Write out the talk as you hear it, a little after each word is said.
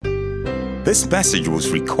This message was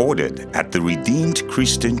recorded at the Redeemed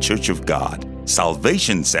Christian Church of God,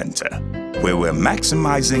 Salvation Center, where we're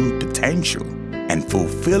maximizing potential and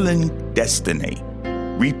fulfilling destiny.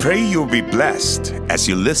 We pray you'll be blessed as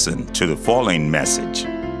you listen to the following message.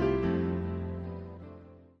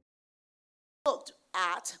 Looked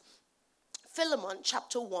at Philemon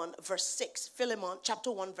chapter 1 verse 6. Philemon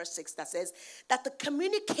chapter 1 verse 6 that says that the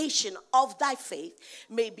communication of thy faith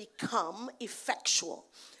may become effectual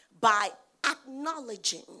by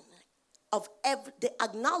acknowledging of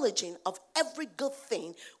every good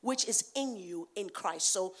thing which is in you in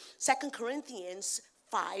Christ. So 2 Corinthians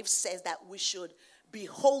 5 says that we should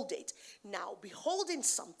behold it. Now, beholding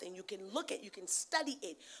something, you can look at, you can study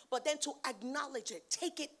it, but then to acknowledge it,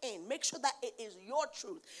 take it in, make sure that it is your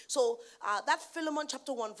truth. So that Philemon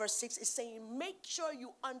chapter 1 verse 6 is saying, make sure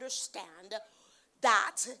you understand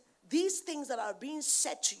that these things that are being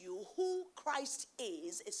said to you, who Christ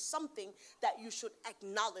is something that you should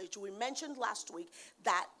acknowledge. We mentioned last week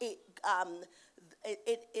that it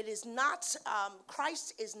is not,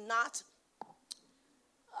 Christ is not,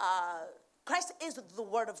 Christ is the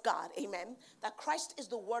Word of God, amen? That Christ is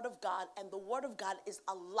the Word of God, and the Word of God is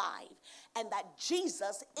alive, and that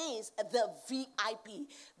Jesus is the VIP,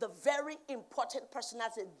 the very important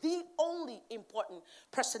personality, the only important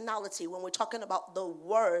personality when we're talking about the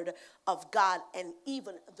Word of God and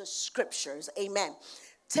even the Scriptures, amen?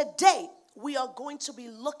 Today, we are going to be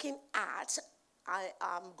looking at, I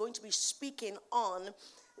am going to be speaking on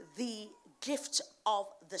the gift of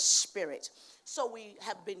the Spirit. So we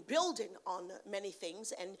have been building on many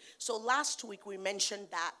things, and so last week we mentioned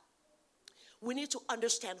that we need to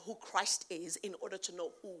understand who Christ is in order to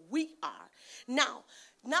know who we are. Now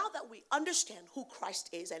that we understand who Christ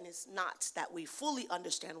is, and it's not that we fully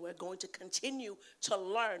understand, we're going to continue to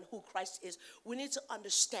learn who Christ is, we need to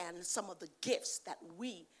understand some of the gifts that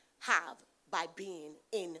we have by being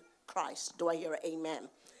in Christ. Do I hear an amen?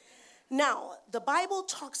 Now, the Bible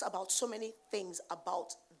talks about so many things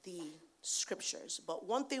about the Scriptures, but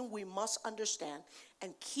one thing we must understand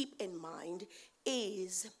and keep in mind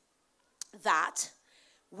is that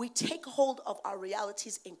we take hold of our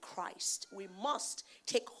realities in Christ. We must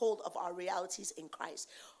take hold of our realities in Christ.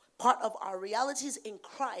 Part of our realities in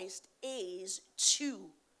Christ is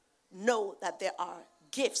to know that there are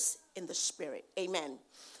gifts in the Spirit. Amen.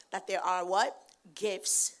 That there are what?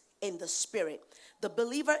 Gifts in the Spirit. The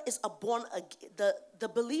believer is the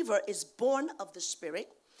believer is born of the Spirit.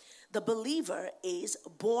 The believer is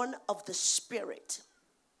born of the Spirit.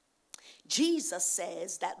 Jesus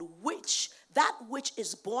says that which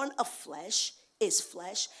is born of flesh is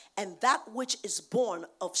flesh, and that which is born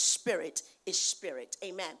of spirit is spirit.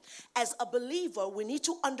 Amen. As a believer, we need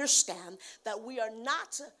to understand that we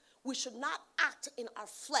should not act in our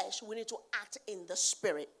flesh. We need to act in the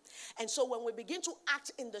Spirit. And so when we begin to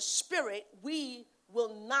act in the Spirit, we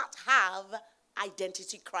will not have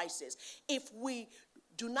identity crisis. If we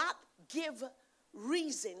do not give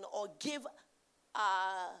reason or give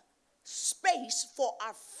space for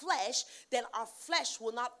our flesh, then our flesh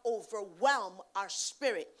will not overwhelm our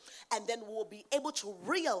spirit. And then we'll be able to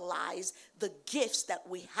realize the gifts that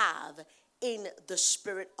we have in the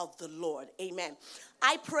Spirit of the Lord. Amen.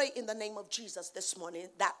 I pray in the name of Jesus this morning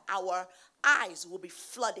that our eyes will be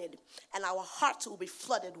flooded and our hearts will be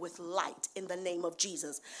flooded with light in the name of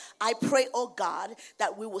Jesus. I pray, oh God,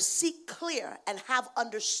 that we will see clear and have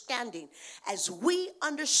understanding as we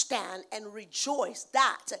understand and rejoice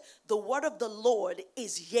that the word of the Lord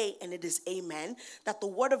is yea and it is amen, that the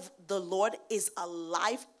word of the Lord is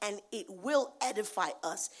alive and it will edify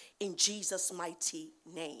us in Jesus' mighty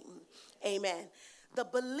name. Amen. The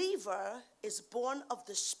believer is born of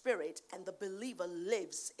the Spirit, and the believer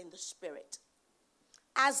lives in the Spirit.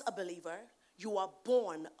 As a believer, you are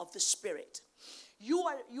born of the Spirit. You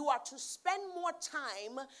are to spend more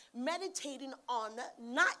time meditating on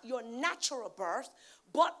not your natural birth,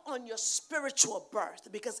 but on your spiritual birth,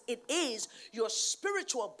 because it is your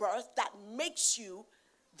spiritual birth that makes you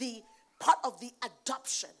the part of the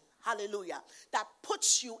adoption. Hallelujah. That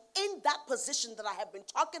puts you in that position that I have been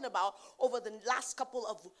talking about over the last couple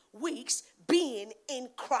of weeks, being in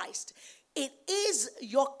Christ. It is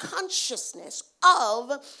your consciousness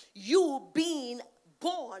of you being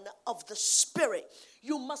born of the Spirit.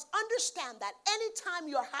 You must understand that anytime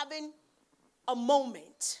you're having a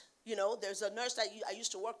moment, you know, there's a nurse that I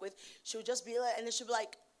used to work with, she would just be like, and she'd be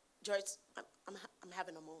like, Joyce, I'm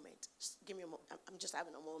having a moment. Just give me a moment. I'm just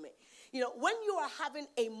having a moment. You know, when you are having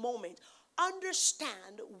a moment,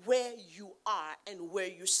 understand where you are and where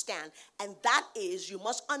you stand. And that is, you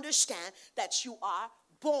must understand that you are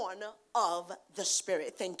born of the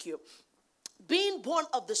Spirit. Thank you. being born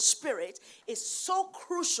of the Spirit is so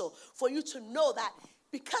crucial for you to know that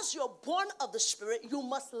because you're born of the Spirit, you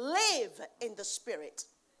must live in the Spirit.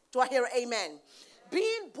 Do I hear an amen?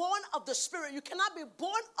 Being born of the Spirit, you cannot be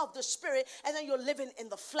born of the Spirit and then you're living in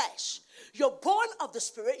the flesh. You're born of the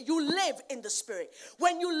Spirit, you live in the Spirit.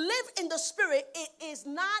 When you live in the Spirit, it is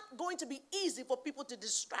not going to be easy for people to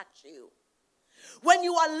distract you. When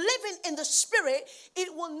you are living in the Spirit,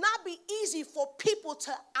 it will not be easy for people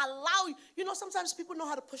to allow you. You know, sometimes people know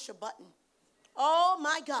how to push a button. Oh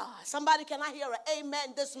my God. Somebody, can I hear an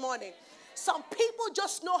amen this morning? Some people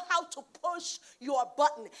just know how to push your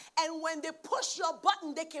button. And when they push your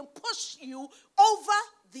button, they can push you over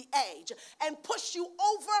the edge and push you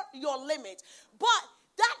over your limit. But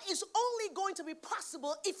that is only going to be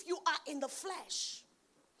possible if you are in the flesh.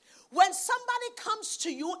 When somebody comes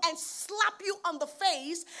to you and slap you on the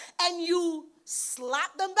face and you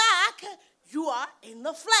slap them back, you are in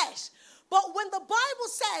the flesh. But when the Bible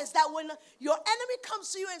says that when your enemy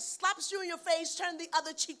comes to you and slaps you in your face, turn the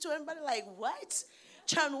other cheek to him, but like, what?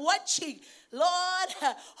 Turn what cheek?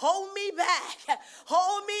 Lord, hold me back.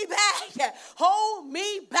 Hold me back. Hold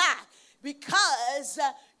me back. Because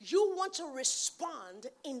you want to respond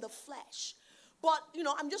in the flesh. But, you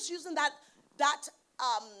know, I'm just using that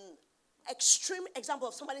extreme example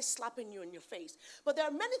of somebody slapping you in your face. But there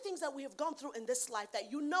are many things that we have gone through in this life that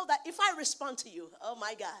you know that if I respond to you, oh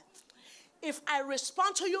my God, if I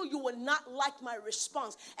respond to you, you will not like my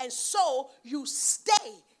response. And so you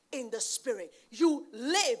stay in the Spirit. You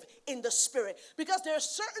live in the Spirit. Because there are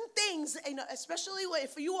certain things, you know, especially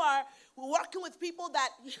if you are working with people that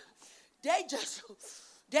they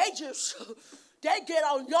get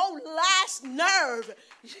on your last nerve.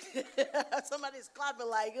 Somebody's clapping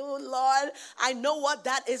like, oh, Lord, I know what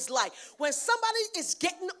that is like. When somebody is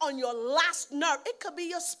getting on your last nerve, it could be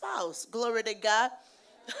your spouse. Glory to God.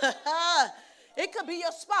 It could be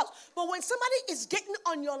your spouse. But when somebody is getting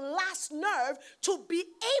on your last nerve, to be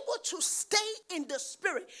able to stay in the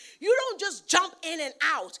Spirit, you don't just jump in and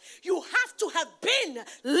out. You have to have been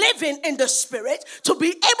living in the Spirit to be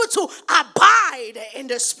able to abide in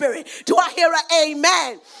the Spirit. Do I hear an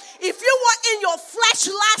amen? If you were in your flesh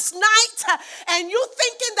last night and you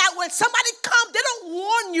thinking that when somebody comes, they don't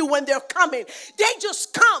warn you when they're coming. They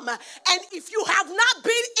just come. And if you have not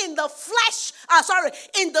been in the flesh,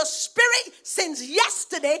 in the Spirit since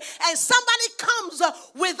yesterday, and somebody comes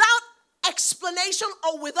without explanation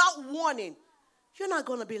or without warning, you're not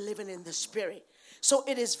going to be living in the Spirit. So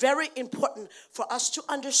it is very important for us to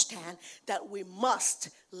understand that we must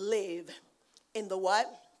live in the what?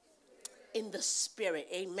 In the Spirit.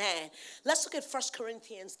 Amen. Let's look at 1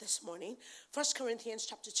 Corinthians this morning. 1 Corinthians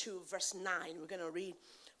chapter 2, verse 9. We're going to read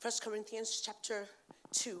 1 Corinthians chapter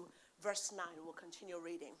 2, verse 9. We'll continue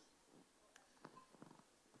reading.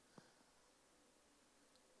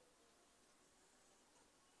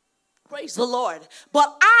 Praise the Lord.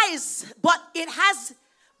 But as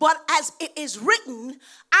it is written,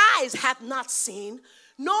 eyes have not seen,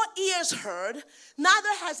 nor ears heard, neither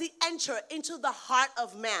has he entered into the heart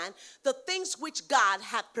of man the things which God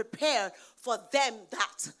hath prepared for them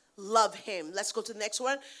that love him. Let's go to the next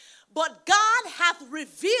one. But God hath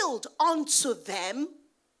revealed unto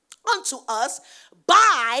us,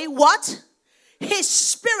 by what? His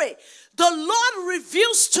Spirit. The Lord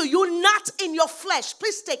reveals to you not in your flesh.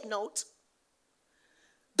 Please take note.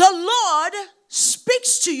 The Lord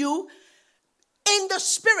speaks to you in the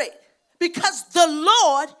Spirit. Because the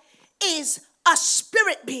Lord is a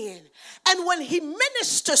spirit being. And when he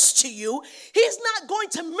ministers to you, he's not going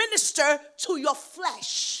to minister to your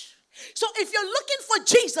flesh. So if you're looking for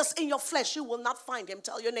Jesus in your flesh, you will not find him.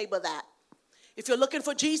 Tell your neighbor that. If you're looking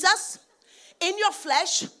for Jesus in your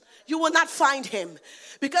flesh, you will not find him.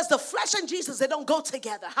 Because the flesh and Jesus, they don't go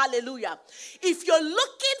together. Hallelujah. If you're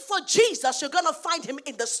looking for Jesus, you're going to find him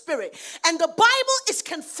in the Spirit. And the Bible is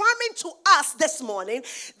confirming to us this morning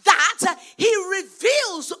that he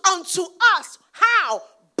reveals unto us how?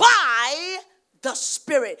 By the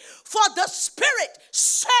Spirit. For the Spirit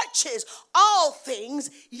searches all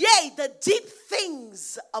things, yea, the deep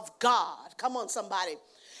things of God. Come on, somebody.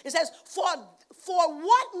 It says, for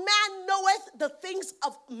what man knoweth the things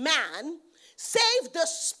of man, save the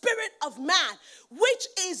spirit of man, which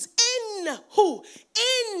is in who?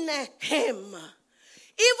 In him.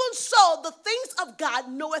 Even so, the things of God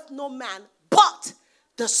knoweth no man, but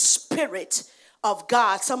the Spirit of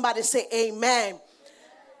God. Somebody say amen.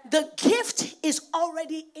 The gift is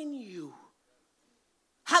already in you.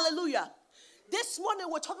 Hallelujah. This morning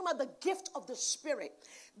we're talking about the gift of the Spirit.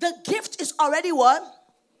 The gift is already what?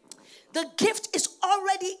 The gift is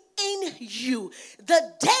already in you.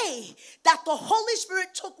 The day that the Holy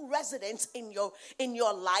Spirit took residence in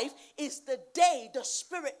your life is the day the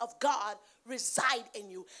Spirit of God reside in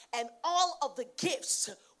you, and all of the gifts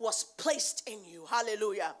was placed in you.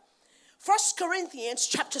 Hallelujah. 1 Corinthians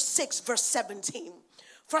chapter 6 verse 17.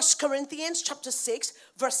 1 Corinthians chapter 6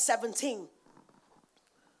 verse 17.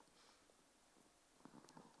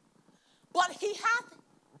 But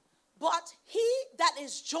he that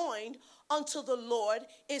is joined unto the Lord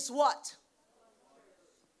is what?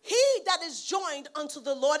 He that is joined unto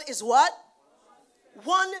the Lord is what?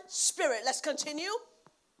 One spirit. Let's continue.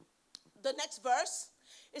 The next verse.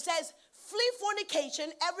 It says, flee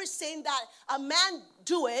fornication. Every sin that a man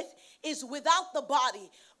doeth is without the body.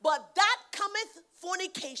 But that cometh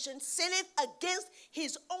fornication, sinneth against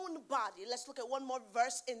his own body. Let's look at one more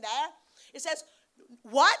verse in there. It says,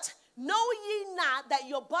 what? Know ye not that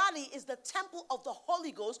your body is the temple of the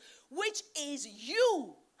Holy Ghost, which is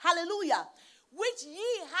you, hallelujah, which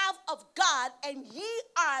ye have of God, and ye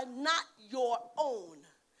are not your own.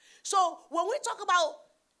 So when we talk about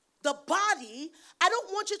the body, I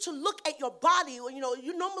don't want you to look at your body.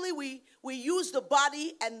 Normally we use the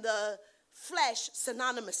body and the flesh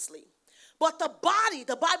synonymously. But the body,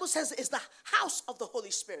 the Bible says, is the house of the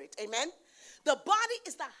Holy Spirit. Amen? The body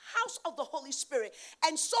is the house of the Holy Spirit.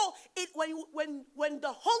 And so when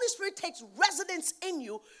the Holy Spirit takes residence in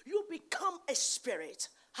you, you become a spirit.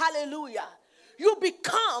 Hallelujah. You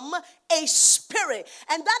become a spirit.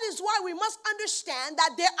 And that is why we must understand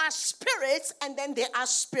that there are spirits and then there are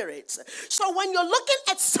spirits. So when you're looking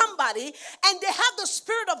at somebody and they have the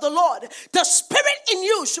Spirit of the Lord, the spirit in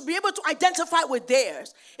you should be able to identify with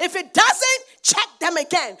theirs. If it doesn't, check them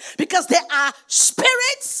again. Because there are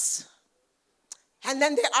spirits and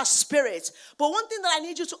then there are spirits. But one thing that I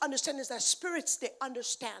need you to understand is that spirits, they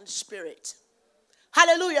understand spirit.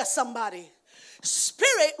 Hallelujah, somebody.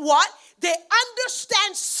 Spirit, what? They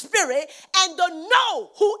understand spirit and they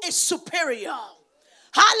know who is superior.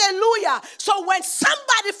 Hallelujah. So when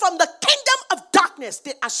somebody from the kingdom of darkness,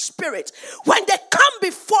 they are spirits, when they come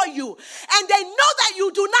before you and they know that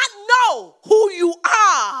you do not know who you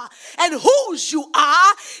are and whose you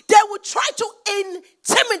are, they will try to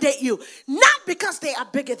intimidate you, not because they are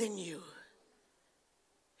bigger than you.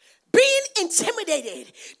 Being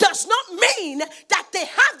intimidated does not mean that they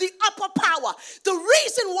have the upper power. The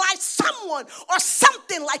reason why someone or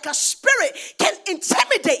something like a spirit can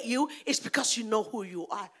intimidate you is because you know who you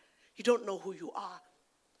are. You don't know who you are.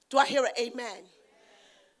 Do I hear an amen?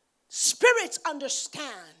 Spirits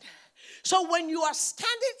understand. So when you are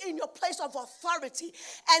standing in your place of authority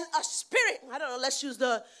and a spirit, I don't know, let's use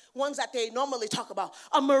the ones that they normally talk about,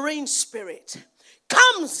 a marine spirit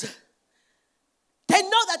comes, they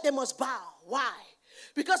know that they must bow. Why?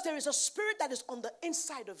 Because there is a spirit that is on the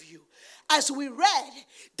inside of you. As we read,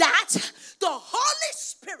 that the Holy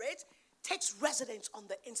Spirit takes residence on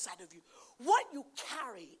the inside of you. What you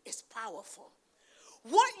carry is powerful.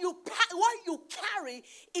 What you carry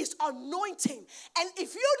is anointing. And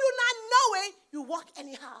if you do not know it, you walk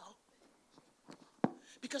anyhow.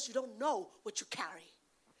 Because you don't know what you carry.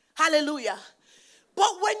 Hallelujah.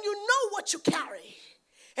 But when you know what you carry,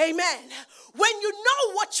 amen. When you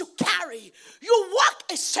know what you carry, you walk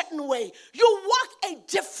a certain way. You walk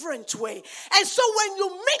a different way. And so when you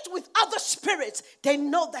meet with other spirits, they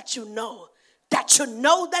know that you know. That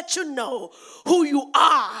you know who you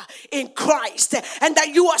are in Christ. And that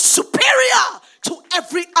you are superior to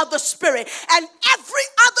every other spirit. And every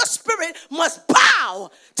other spirit must bow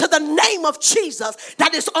to the name of Jesus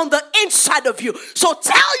that is on the inside of you. So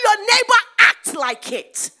tell your neighbor, act like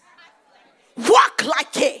it. Walk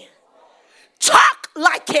like it. Talk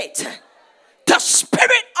like it. The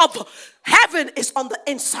spirit of heaven is on the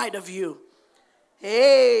inside of you.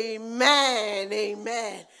 Amen.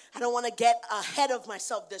 Amen. I don't want to get ahead of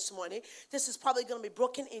myself this morning. This is probably going to be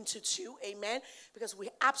broken into two. Amen. Because we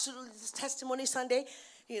absolutely, this is Testimony Sunday.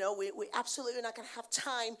 We absolutely are not going to have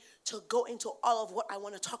time to go into all of what I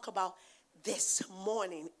want to talk about this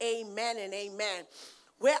morning. Amen and amen.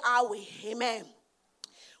 Where are we? Amen.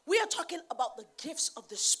 We are talking about the gifts of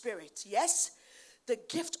the Spirit. Yes, the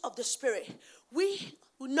gift of the Spirit. We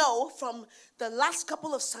know from the last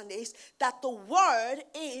couple of Sundays that the Word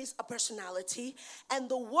is a personality, and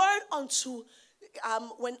the Word unto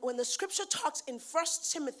when the Scripture talks in 1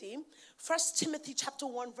 Timothy chapter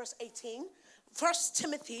 1 verse 18. 1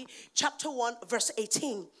 Timothy chapter 1 verse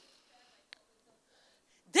 18.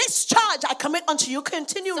 This charge I commit unto you.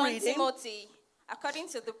 Continue Son reading. Timothy, according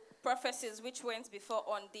to the prophecies which went before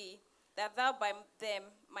on thee, that thou by them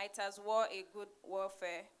mightest war a good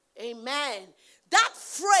warfare. Amen. That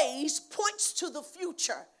phrase points to the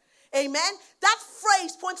future. Amen. That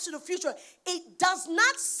phrase points to the future. It does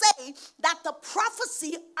not say that the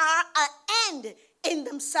prophecy are an end in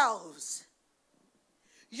themselves.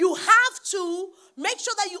 You have to make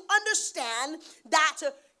sure that you understand that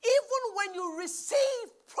even when you receive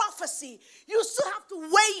prophecy, you still have to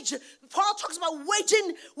wage. Paul talks about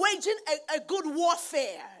waging a good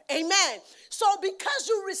warfare. Amen. So because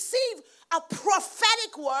you receive a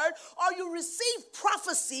prophetic word or you receive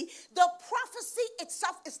prophecy, the prophecy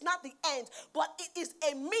itself is not the end, but it is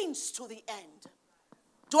a means to the end.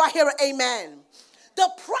 Do I hear an amen? The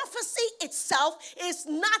prophecy itself is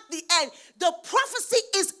not the end. The prophecy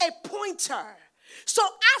is a pointer. So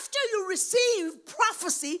after you receive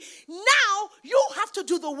prophecy, now you have to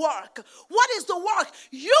do the work. What is the work?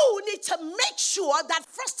 You need to make sure that,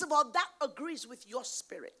 first of all, that agrees with your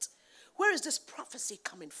spirit. Where is this prophecy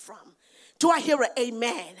coming from? Do I hear an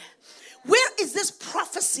amen? Where is this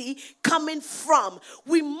prophecy coming from?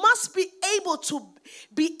 We must be able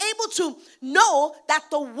to know that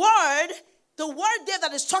the word there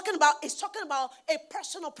that is talking about a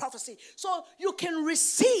personal prophecy. So you can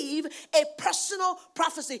receive a personal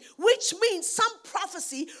prophecy, which means some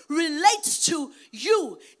prophecy relates to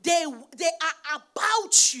you. They are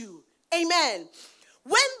about you. Amen.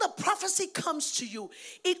 When the prophecy comes to you,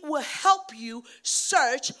 it will help you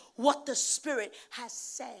search what the Spirit has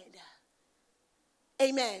said.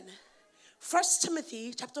 Amen. 1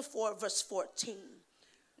 Timothy chapter 4, verse 14.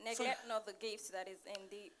 Neglect not the gifts that is in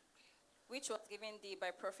thee, which was given thee by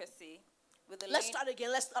prophecy. Let's start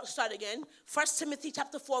again. 1 Timothy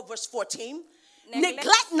chapter 4, verse 14.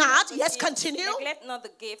 Neglect not. Yes, continue. Neglect not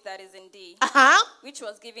the gift that is in thee, which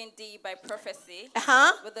was given thee by prophecy,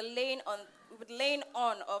 with the laying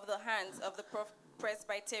on of the hands of the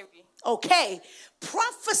presbytery. Okay.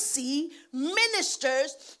 Prophecy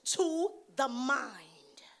ministers to the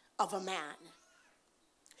mind of a man.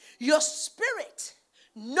 Your spirit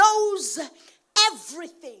knows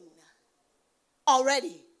everything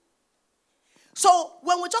already. So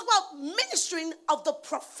when we talk about ministering of the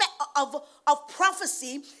of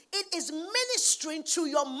prophecy, it is ministering to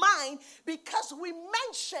your mind, because we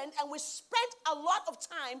mentioned and we spent a lot of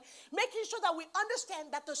time making sure that we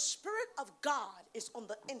understand that the Spirit of God is on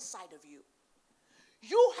the inside of you.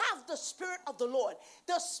 You have the Spirit of the Lord.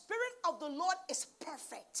 The Spirit of the Lord is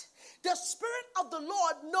perfect. The Spirit of the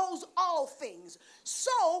Lord knows all things.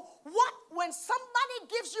 So when somebody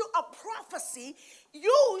gives you a prophecy,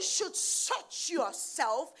 you should search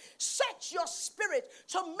yourself, search your spirit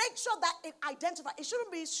to make sure that it identifies. It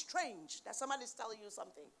shouldn't be strange that somebody is telling you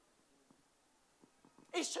something.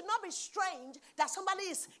 It should not be strange that somebody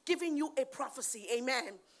is giving you a prophecy.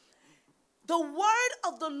 Amen. The word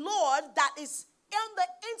of the Lord that is on the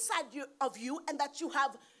inside of you and that you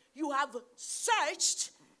have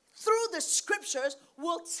searched through the scriptures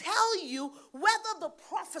will tell you whether the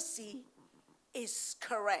prophecy is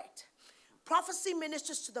correct. Prophecy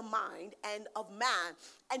ministers to the mind and of man,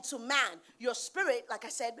 and to man. Your spirit, like I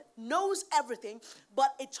said, knows everything,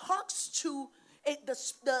 but it talks to it.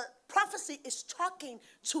 The prophecy is talking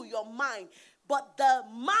to your mind, but the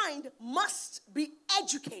mind must be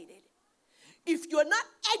educated. If you're not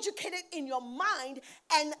educated in your mind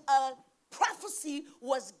and a prophecy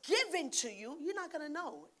was given to you, you're not going to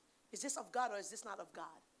know, is this of God or is this not of God?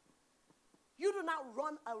 You do not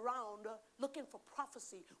run around looking for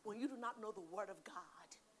prophecy when you do not know the word of God.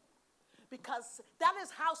 Because that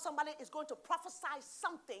is how somebody is going to prophesy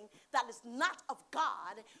something that is not of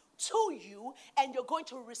God to you, and you're going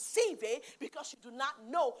to receive it because you do not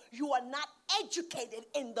know. You are not educated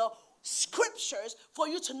in the scriptures for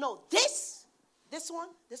you to know this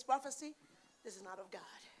prophecy, this is not of God.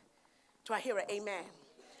 Do I hear an amen?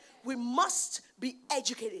 We must be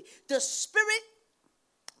educated. The spirit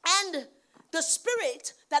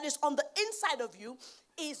that is on the inside of you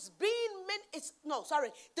is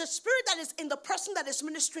the spirit that is in the person that is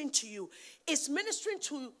ministering to you is ministering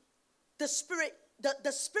to the spirit.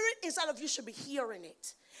 The spirit inside of you should be hearing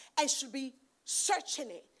it and should be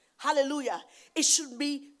searching it. Hallelujah. It should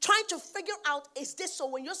be trying to figure out, is this so?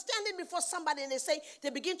 When you're standing before somebody and they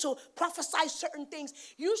begin to prophesy certain things,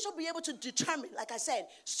 you should be able to determine, like I said,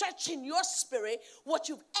 search in your spirit what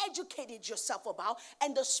you've educated yourself about,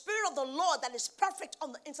 and the Spirit of the Lord that is perfect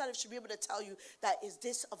on the inside of you should be able to tell you that is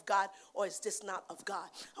this of God or is this not of God.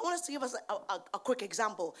 I want us to give us a quick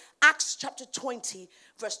example. Acts chapter 20,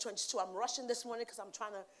 verse 22. I'm rushing this morning because I'm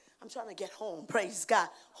trying to get home. Praise God.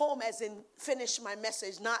 Home as in finish my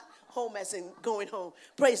message, not home as in going home.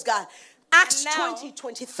 Praise God. Acts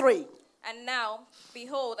 20:23. And now,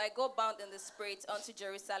 behold, I go bound in the Spirit unto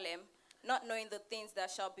Jerusalem, not knowing the things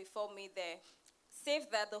that shall befall me there, save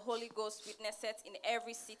that the Holy Ghost witnesseth in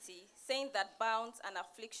every city, saying that bounds and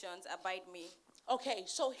afflictions abide me. Okay,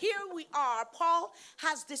 so here we are. Paul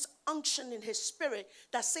has this unction in his spirit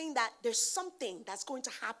that's saying that there's something that's going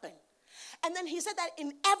to happen. And then he said that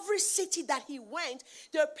in every city that he went,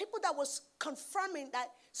 there are people that was confirming that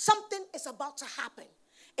something is about to happen.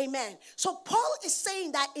 Amen. So Paul is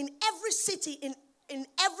saying that in every city, in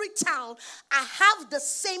every town, I have the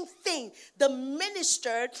same thing.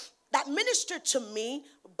 That ministered to me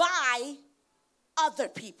by other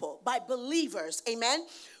people, by believers. Amen.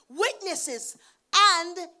 Witnesses,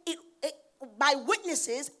 and by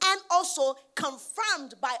witnesses, and also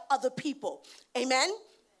confirmed by other people. Amen.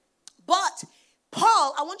 But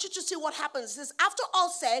Paul, I want you to see what happens. It says, after all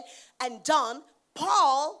said and done,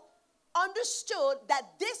 Paul understood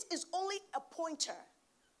that this is only a pointer.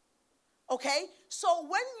 Okay? So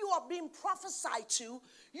when you are being prophesied to,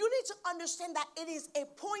 you need to understand that it is a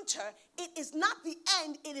pointer. It is not the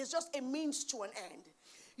end. It is just a means to an end.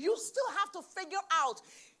 You still have to figure out.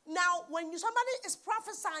 Now, when somebody is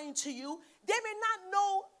prophesying to you, they may not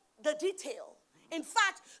know the detail. In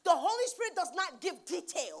fact, the Holy Spirit does not give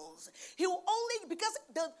details. He will only, because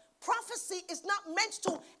the prophecy is not meant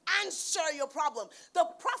to answer your problem. The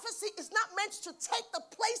prophecy is not meant to take the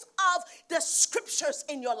place of the scriptures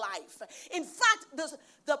in your life. In fact,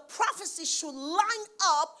 the prophecy should line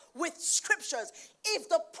up with scriptures. If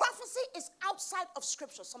the prophecy is outside of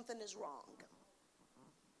scripture, something is wrong.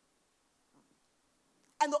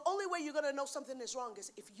 And the only way you're going to know something is wrong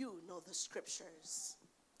is if you know the scriptures.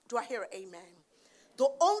 Do I hear amen? The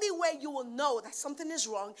only way you will know that something is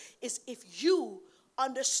wrong is if you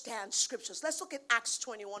understand scriptures. Let's look at Acts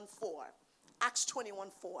 21:4. Acts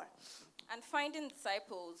 21:4. And finding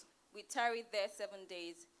disciples, we tarried there 7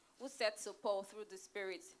 days, who said to Paul through the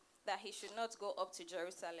Spirit that he should not go up to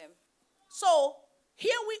Jerusalem. So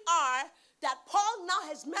here we are, that Paul now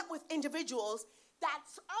has met with individuals that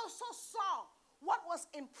also saw what was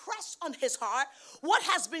impressed on his heart, what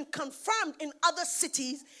has been confirmed in other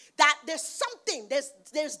cities, that there's something,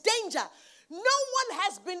 there's danger. No one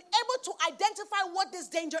has been able to identify what this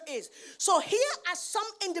danger is. So here are some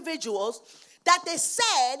individuals that they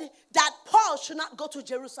said that Paul should not go to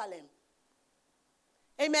Jerusalem.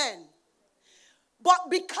 Amen. But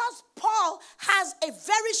because Paul has a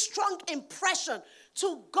very strong impression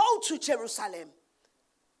to go to Jerusalem,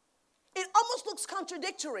 it almost looks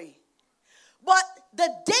contradictory. But the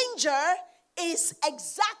danger is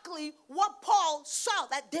exactly what Paul saw,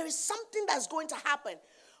 that there is something that's going to happen.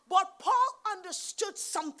 But Paul understood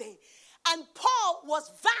something, and Paul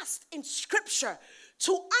was vast in scripture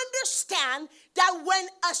to understand that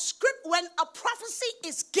when a prophecy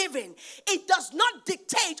is given, it does not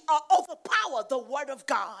dictate or overpower the word of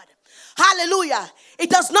God. Hallelujah.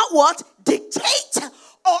 It does not what? Dictate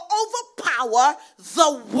or overpower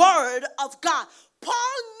the word of God. Paul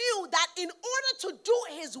knew that in order to do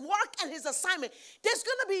his work and his assignment, there's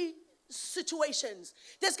going to be situations.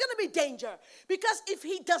 There's going to be danger. Because if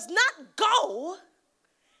he does not go,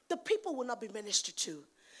 the people will not be ministered to.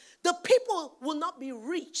 The people will not be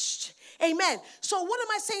reached. Amen. So what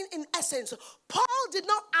am I saying in essence? Paul did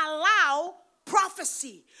not allow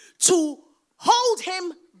prophecy to hold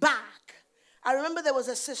him back. I remember there was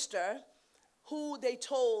a sister who they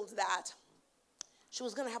told that she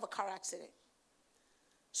was going to have a car accident.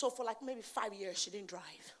 So for like maybe 5 years, she didn't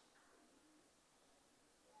drive.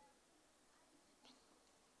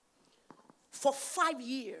 For 5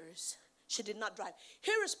 years, she did not drive.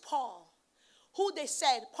 Here is Paul, who they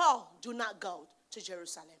said, Paul, do not go to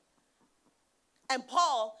Jerusalem. And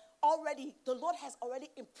Paul the Lord has already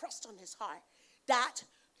impressed on his heart that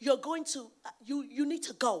you're going to, you need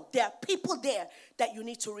to go. There are people there that you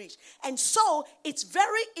need to reach. And so it's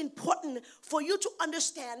very important for you to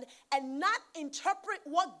understand and not interpret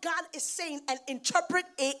what God is saying and interpret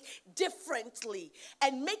it differently.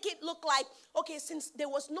 And make it look like, okay, since there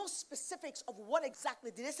was no specifics of what exactly,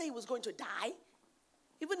 did they say he was going to die?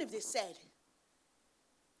 Even if they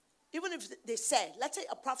said, let's say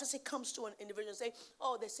a prophecy comes to an individual and say,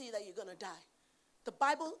 oh, they say that you're going to die. The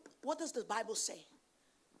Bible, what does the Bible say?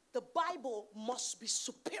 The Bible must be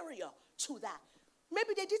superior to that. Maybe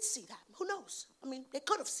they did see that. Who knows? I mean, they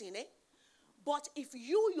could have seen it. But if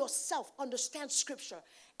you yourself understand scripture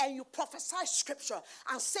and you prophesy scripture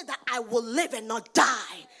and say that I will live and not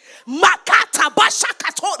die,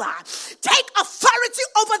 take authority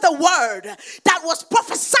over the word that was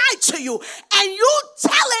prophesied to you and you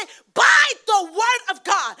tell it by the word of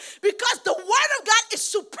God, because the word of God is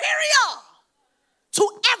superior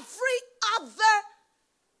to every other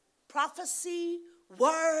prophecy,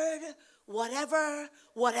 word, whatever.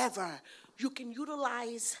 You can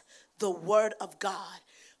utilize the word of God.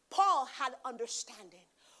 Paul had understanding.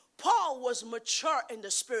 Paul was mature in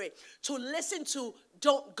the spirit to listen to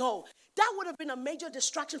don't go. That would have been a major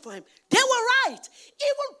distraction for him. They were right.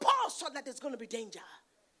 Even Paul saw that there's going to be danger.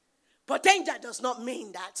 But danger does not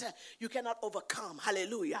mean that you cannot overcome.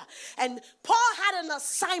 Hallelujah. And Paul had an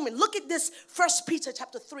assignment. Look at this, 1 Peter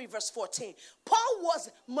chapter 3, verse 14. Paul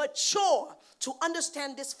was mature to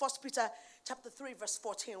understand this, 1 Peter chapter 3, verse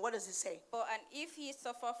 14. What does it say? And if he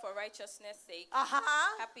suffer for righteousness' sake,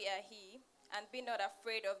 happy are he, and be not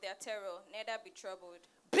afraid of their terror, neither be troubled.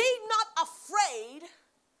 Be not afraid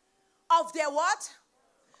of their what?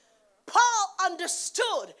 Paul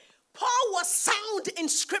understood. Paul was sound in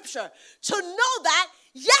scripture to know that,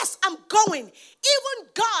 yes, I'm going. Even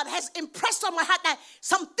God has impressed on my heart that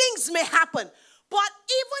some things may happen. But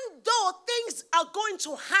even though things are going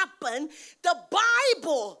to happen, the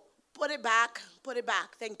Bible, put it back,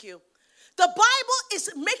 thank you. The Bible is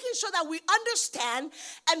making sure that we understand,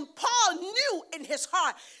 and Paul knew in his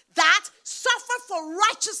heart that suffer for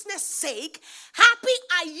righteousness' sake, happy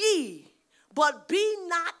are ye, but be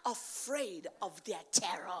not afraid of their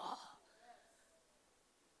terror.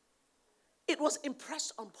 It was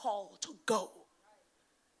impressed on Paul to go.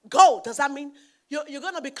 Go, does that mean you're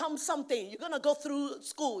going to become something? You're going to go through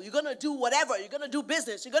school. You're going to do whatever. You're going to do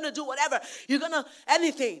business. You're going to do whatever. You're going to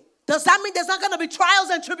anything. Does that mean there's not going to be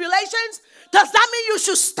trials and tribulations? Does that mean you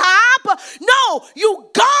should stop? No,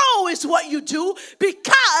 you go is what you do,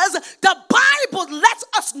 because the Bible lets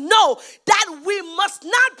us know that we must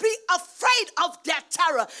not be afraid of their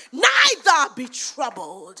terror, neither be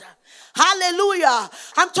troubled. Hallelujah.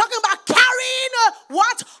 I'm talking about carrying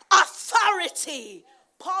what? Authority.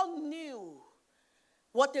 Paul knew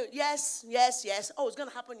what the, yes. Oh, it's going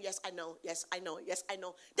to happen. Yes, I know. Yes, I know.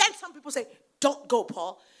 Then some people say, don't go,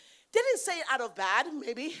 Paul. They didn't say it out of bad,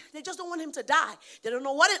 maybe. They just don't want him to die. They don't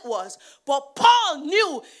know what it was. But Paul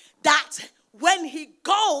knew that when he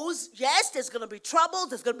goes, yes, there's going to be trouble.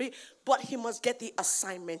 But he must get the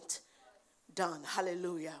assignment done.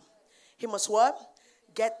 Hallelujah. He must what?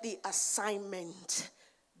 Get the assignment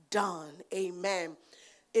done. Amen.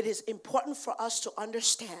 It is important for us to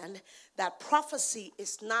understand that prophecy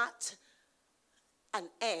is not an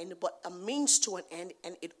end, but a means to an end,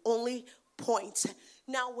 and it only points.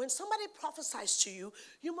 Now, when somebody prophesies to you,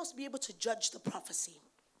 you must be able to judge the prophecy.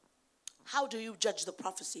 How do you judge the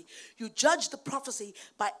prophecy? You judge the prophecy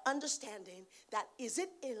by understanding that, is it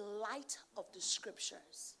in light of the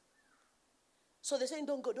scriptures? So they're saying,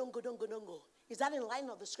 don't go. Is that in line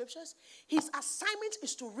of the scriptures? His assignment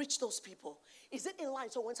is to reach those people. Is it in line?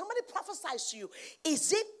 So when somebody prophesies to you,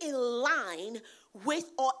 is it in line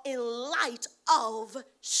with or in light of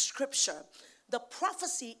scripture? The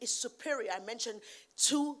prophecy is superior. I mentioned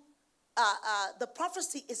the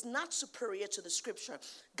prophecy is not superior to the scripture.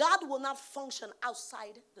 God will not function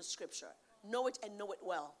outside the scripture. Know it and know it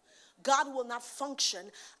well. God will not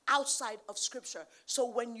function outside of scripture. So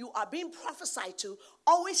when you are being prophesied to,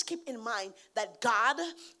 always keep in mind that God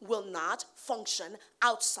will not function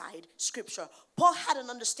outside scripture. Paul had an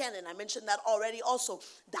understanding, I mentioned that already also,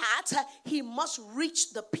 that he must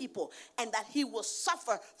reach the people and that he will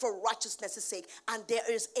suffer for righteousness' sake. And there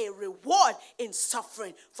is a reward in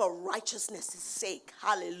suffering for righteousness' sake.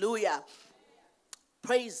 Hallelujah.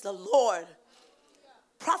 Praise the Lord.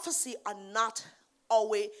 Prophecy are not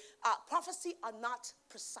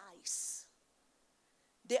precise.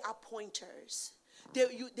 They are pointers.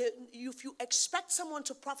 If you expect someone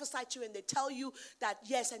to prophesy to you and they tell you that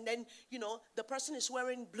yes, and then the person is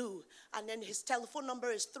wearing blue, and then his telephone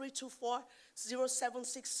number is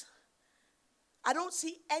 324-076. I don't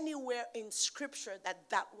see anywhere in scripture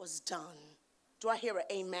that was done. Do I hear an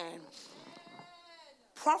amen?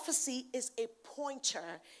 Prophecy is a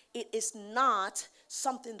pointer. It is not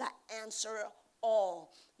something that answers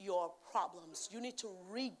all your problems. You need to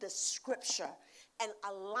read the scripture and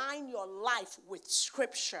align your life with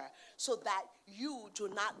scripture so that you do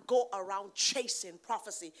not go around chasing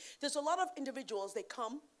prophecy. There's a lot of individuals, they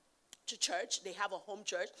come to church, they have a home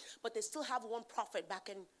church, but they still have one prophet back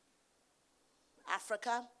in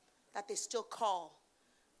Africa that they still call.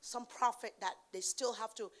 Some prophet that they still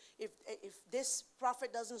have to, if this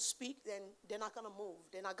prophet doesn't speak, then they're not going to move.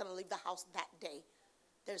 They're not going to leave the house that day.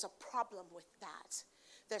 There's a problem with that.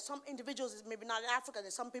 There's some individuals, maybe not in Africa,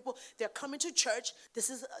 there's some people, they're coming to church, this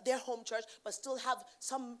is their home church, but still have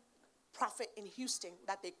some prophet in Houston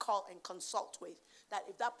that they call and consult with. That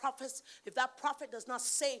if that prophet does not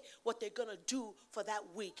say what they're going to do for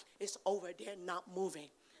that week, it's over. They're not moving.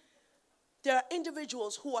 There are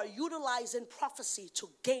individuals who are utilizing prophecy to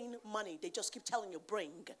gain money. They just keep telling you,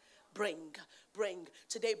 bring. bring.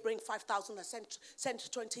 Today, bring 5,000 and send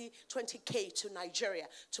 20K to Nigeria.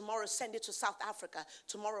 Tomorrow, send it to South Africa.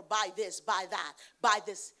 Tomorrow, buy this, buy that, buy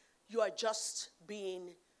this. You're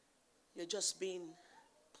being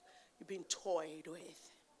toyed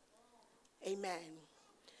with. Amen.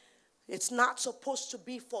 It's not supposed to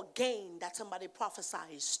be for gain that somebody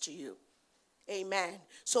prophesies to you. Amen.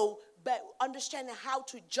 So, but understanding how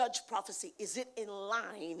to judge prophecy, is it in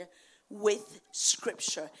line with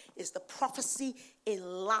Scripture? Is the prophecy in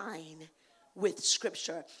line with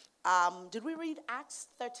Scripture? Did we read Acts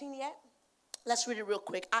 13 yet? Let's read it real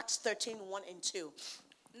quick. Acts 13, 1 and 2.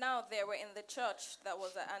 Now there were in the church that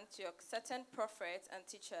was at Antioch certain prophets and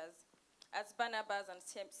teachers, as Barnabas and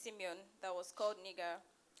Simeon, that was called Niger,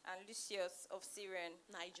 and Lucius of Cyrene.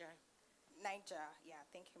 Niger, yeah,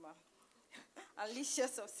 thank you, ma'am. And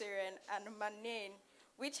Lucius of Cyrene, and Manaen,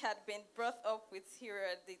 which had been brought up with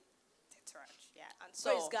Herod the Tetrarch. Yeah, and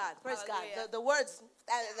so praise God, praise God. The words,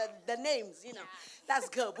 the names, that's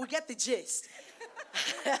good. We get the gist.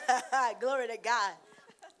 Glory to God.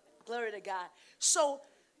 Glory to God. So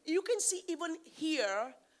you can see even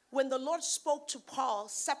here, when the Lord spoke to Paul,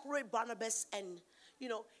 separate Barnabas, and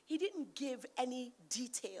he didn't give any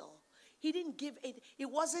detail. He didn't give it. It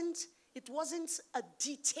wasn't a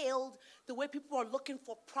detailed, the way people are looking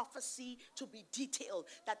for prophecy to be detailed,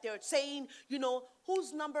 that they're saying,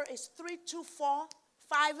 whose number is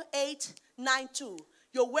 3245892.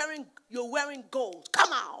 You're wearing gold.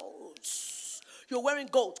 Come out. You're wearing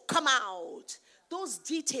gold. Come out. Those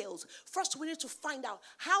details. First, we need to find out,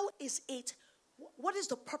 how is it, what is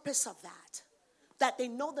the purpose of that? That they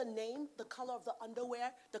know the name, the color of the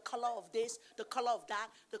underwear, the color of this, the color of that,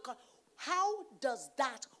 how does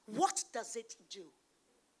that, what does it do?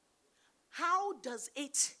 How does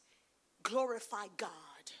it glorify God?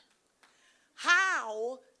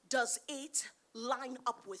 How does it line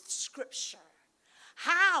up with Scripture?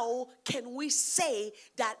 How can we say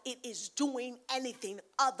that it is doing anything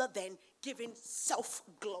other than giving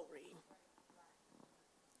self-glory?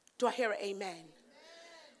 Do I hear an amen?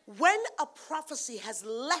 When a prophecy has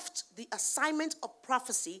left the assignment of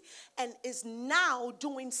prophecy and is now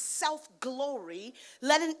doing self-glory,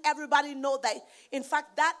 letting everybody know that, in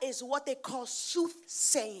fact, that is what they call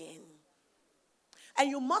soothsaying. And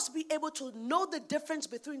you must be able to know the difference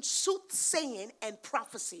between soothsaying and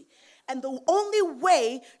prophecy. And the only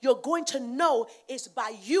way you're going to know is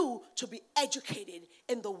by you to be educated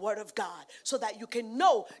in the Word of God, so that you can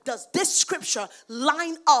know, does this Scripture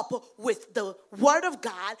line up with the Word of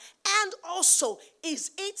God, and also,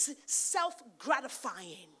 is it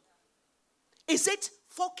self-gratifying? Is it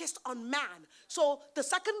focused on man? So the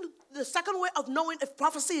second way of knowing if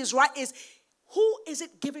prophecy is right is, who is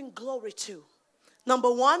it giving glory to?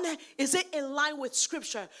 Number one, is it in line with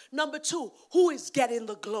Scripture? Number two, who is getting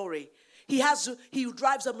the glory? He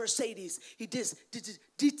drives a Mercedes. He does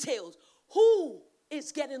details. Who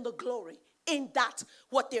is getting the glory in that,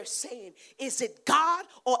 what they're saying? Is it God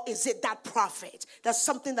or is it that prophet? That's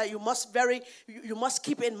something that you must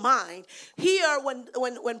keep in mind. Here,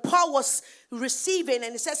 when Paul was receiving,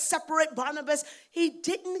 and it says separate Barnabas, he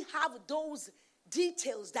didn't have those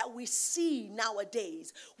details that we see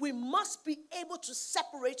nowadays. We must be able to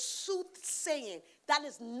separate soothsaying. That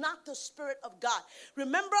is not the Spirit of God.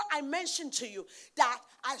 Remember, I mentioned to you that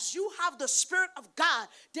as you have the Spirit of God,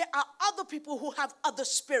 there are other people who have other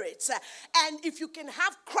spirits. And if you can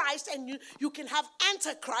have Christ and you can have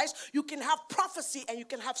Antichrist, you can have prophecy and you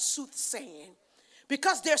can have soothsaying.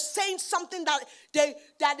 Because they're saying something that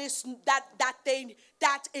is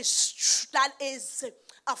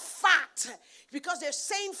a fact. Because they're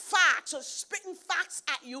saying facts or spitting facts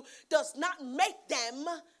at you does not make them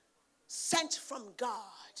sent from God.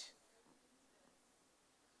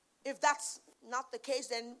 If that's not the case,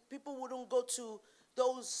 then people wouldn't go to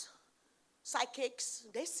those psychics.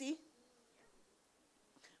 They see.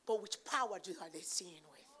 But which power are they seeing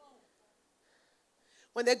with?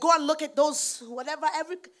 When they go and look at those, whatever,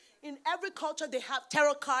 in every culture they have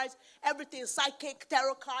tarot cards, everything, psychic,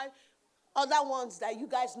 tarot card, other ones that you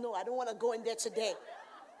guys know. I don't want to go in there today.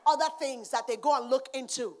 Other things that they go and look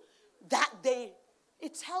into,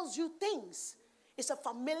 it tells you things. It's a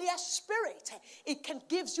familiar spirit. It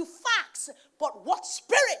gives you facts, but what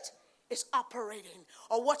spirit is operating,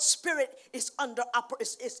 or what spirit is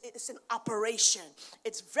is in operation?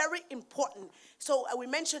 It's very important. So we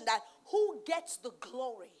mentioned that who gets the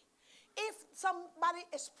glory? If somebody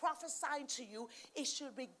is prophesying to you, it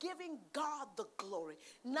should be giving God the glory.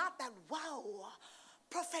 Not that, wow,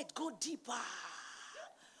 prophet, go deeper.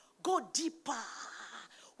 Go deeper.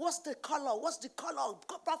 What's the color?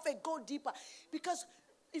 Prophet, go deeper. Because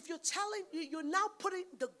if you're telling, you're now putting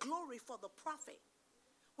the glory for the prophet.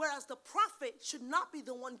 Whereas the prophet should not be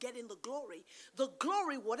the one getting the glory. The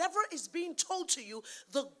glory, whatever is being told to you,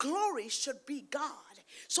 the glory should be God.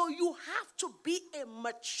 So you have to be a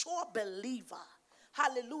mature believer.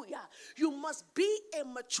 Hallelujah. You must be a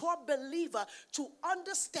mature believer to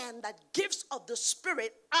understand that gifts of the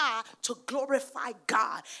Spirit are to glorify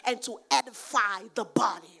God and to edify the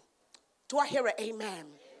body. Do I hear an amen? Amen.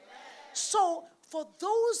 So, for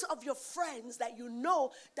those of your friends that you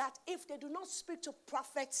know that if they do not speak to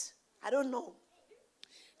prophets, I don't know,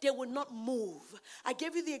 they will not move. I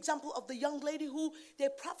gave you the example of the young lady who they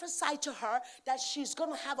prophesied to her that she's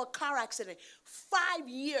going to have a car accident. 5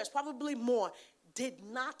 years, probably more, did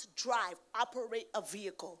not operate a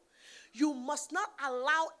vehicle. You must not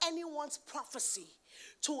allow anyone's prophecy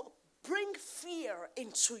to bring fear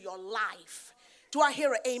into your life. Do I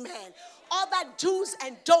hear an amen? All that do's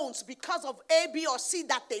and don'ts because of A, B, or C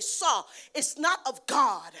that they saw is not of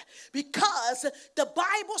God. Because the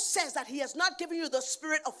Bible says that he has not given you the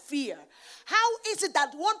spirit of fear. How is it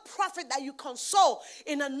that one prophet that you console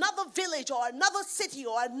in another village or another city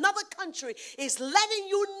or another country is letting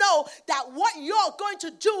you know that what you're going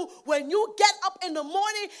to do when you get up in the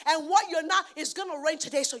morning and what you're not is going to rain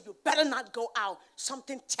today, so you better not go out.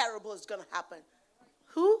 Something terrible is going to happen.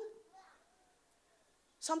 Who?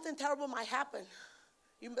 Something terrible might happen.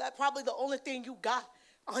 That's probably the only thing you got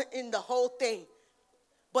in the whole thing.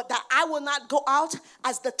 But that I will not go out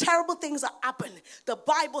as the terrible things are happening. The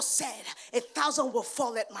Bible said 1,000 will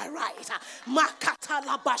fall at my right.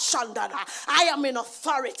 I am in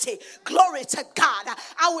authority. Glory to God.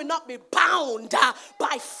 I will not be bound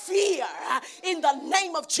by fear in the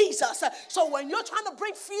name of Jesus. So when you're trying to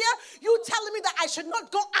bring fear, you telling me that I should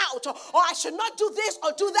not go out or I should not do this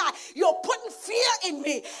or do that. You're putting fear in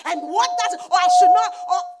me. And what does, or I should not,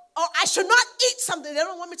 or I should not eat something. They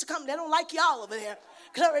don't want me to come. They don't like y'all over there.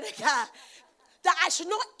 Glory to God. That I should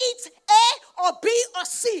not eat A or B or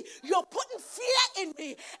C. You're putting fear in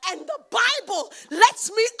me. And the Bible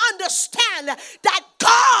lets me understand that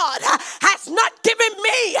God has not given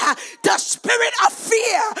me the spirit of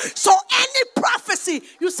fear. So any prophecy,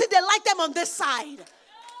 you see they like them on this side.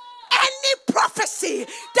 Any prophecy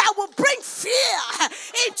that will bring fear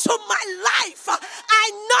into my life, I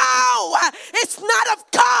know it's not of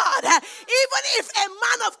God. Even if a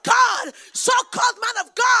man of God, so-called man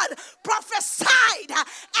of God, prophesied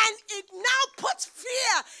and it now puts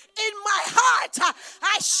fear in my heart,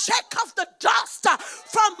 I shake off the dust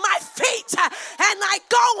from my feet and I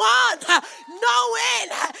go on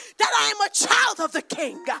knowing that I am a child of the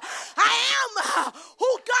King. I am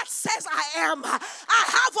who God says I am. I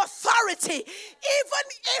have authority. Even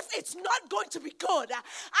if it's not going to be good,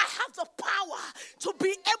 I have the power to be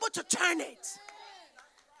able to turn it.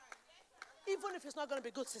 Even if it's not going to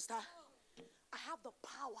be good, sister, I have the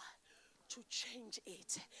power to change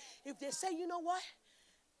it. If they say, you know what,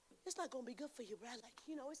 it's not going to be good for you, Brad. Like,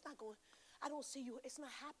 it's not going, I don't see you. It's not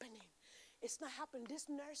happening. It's not happening. This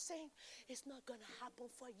nursing, it's not going to happen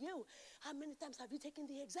for you. How many times have you taken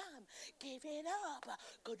the exam? Give it up.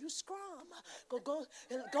 Go do Scrum. Go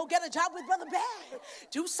get a job with Brother Bear.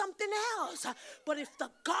 Do something else. But if the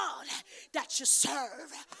God that you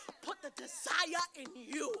serve put the desire in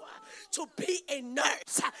you to be a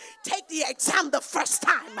nurse, take the exam the first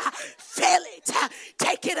time, fail it,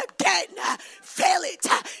 take it again, fail it,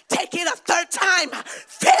 take it a third time,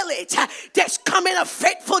 fail it. There's coming a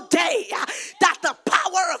fateful day that the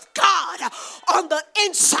power of God on the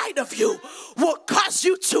inside of you will cause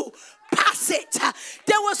you to pass it.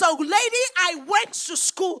 There was a lady I went to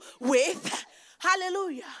school with.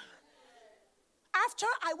 Hallelujah. After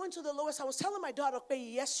I went to the lowest, I was telling my daughter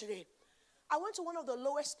yesterday, I went to one of the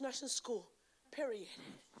lowest nursing school, period.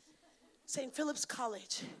 St. Philip's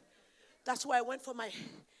College. That's where I went for my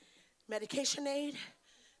medication aid.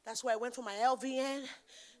 That's where I went for my LVN.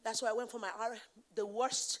 That's where I went for the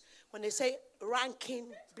worst, when they say ranking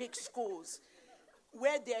big schools,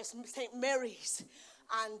 where there's St. Mary's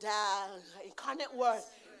and Incarnate Word,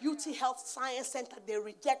 UT Health Science Center, they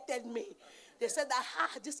rejected me. They said that,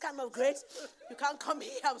 this kind of grace, you can't come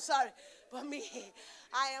here, I'm sorry. But me,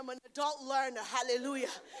 I am an adult learner, hallelujah.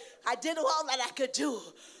 I did all that I could do.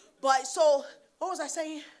 But so, what was I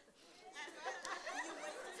saying?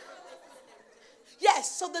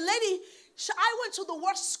 Yes, so the lady, I went to the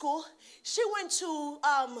worst school. She went to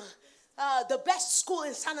the best school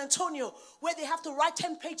in San Antonio, where they have to write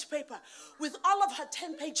 10-page paper. With all of her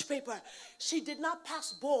 10-page paper, she did not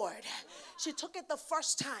pass board. She took it the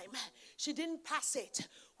first time. She didn't pass it.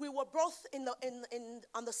 We were both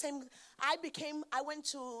on the same. I went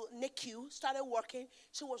to NICU, started working.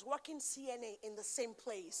 She was working CNA in the same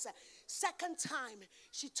place. Second time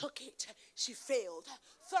she took it, she failed.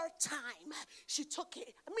 Third time she took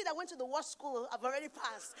it. I mean, I went to the war school. I've already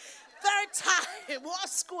passed. Third time, war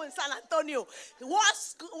school in San Antonio.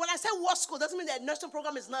 When I say war school, doesn't mean that nursing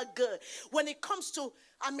program is not good. When it comes to,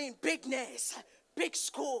 bigness, big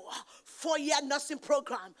school, 4-year nursing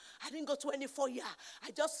program. I didn't go to any 4-year.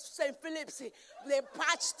 I just St. Philip's. They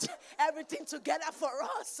patched everything together for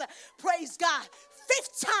us. Praise God.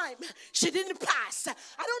 5th time, she didn't pass.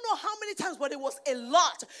 I don't know how many times, but it was a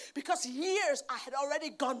lot because years I had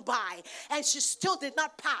already gone by and she still did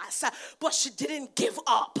not pass, but she didn't give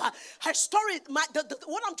up. Her story,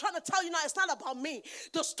 what I'm trying to tell you now, it's not about me.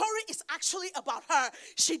 The story is actually about her.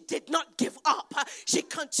 She did not give up. She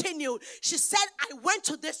continued. She said, I went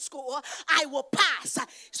to this school, I will pass.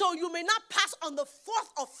 So you may not pass on the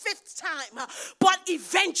 4th or 5th time, but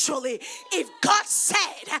eventually, if God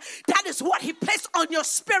said that is what he placed on your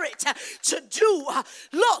spirit to do.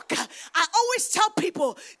 Look, I always tell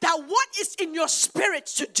people that what is in your spirit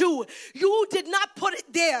to do, you did not put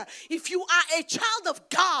it there. If you are a child of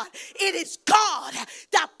God, it is God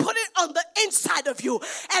that put it on the inside of you,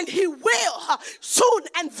 and he will soon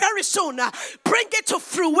and very soon bring it to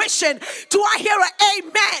fruition. Do I hear an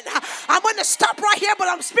amen? I'm going to stop right here, but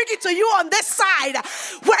I'm speaking to you on this side.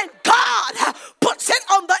 When God puts it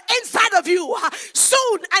on the inside of you,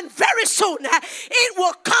 soon and very soon, it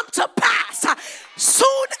will come to pass.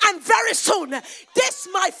 Soon and very soon. This,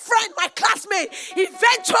 my friend, my classmate,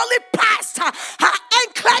 eventually passed her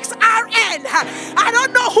NCLEX RN. I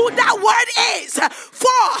don't know who that word is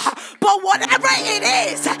for, but whatever it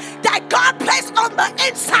is that God placed on the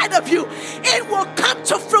inside of you, it will come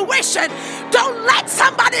to fruition. Don't let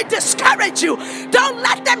somebody discourage you. Don't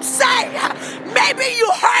let them say, maybe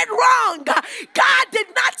you heard wrong. God did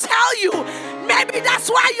not tell you. Maybe that's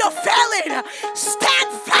why you're failing.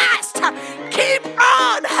 Stand fast. Keep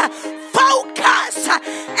on. Focus.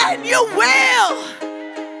 And you will.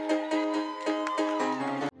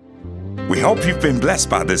 We hope you've been blessed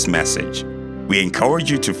by this message. We encourage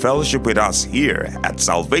you to fellowship with us here at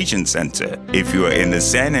Salvation Center if you are in the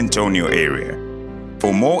San Antonio area.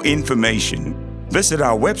 For more information, visit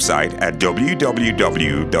our website at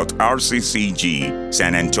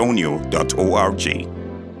www.rccgsanantonio.org.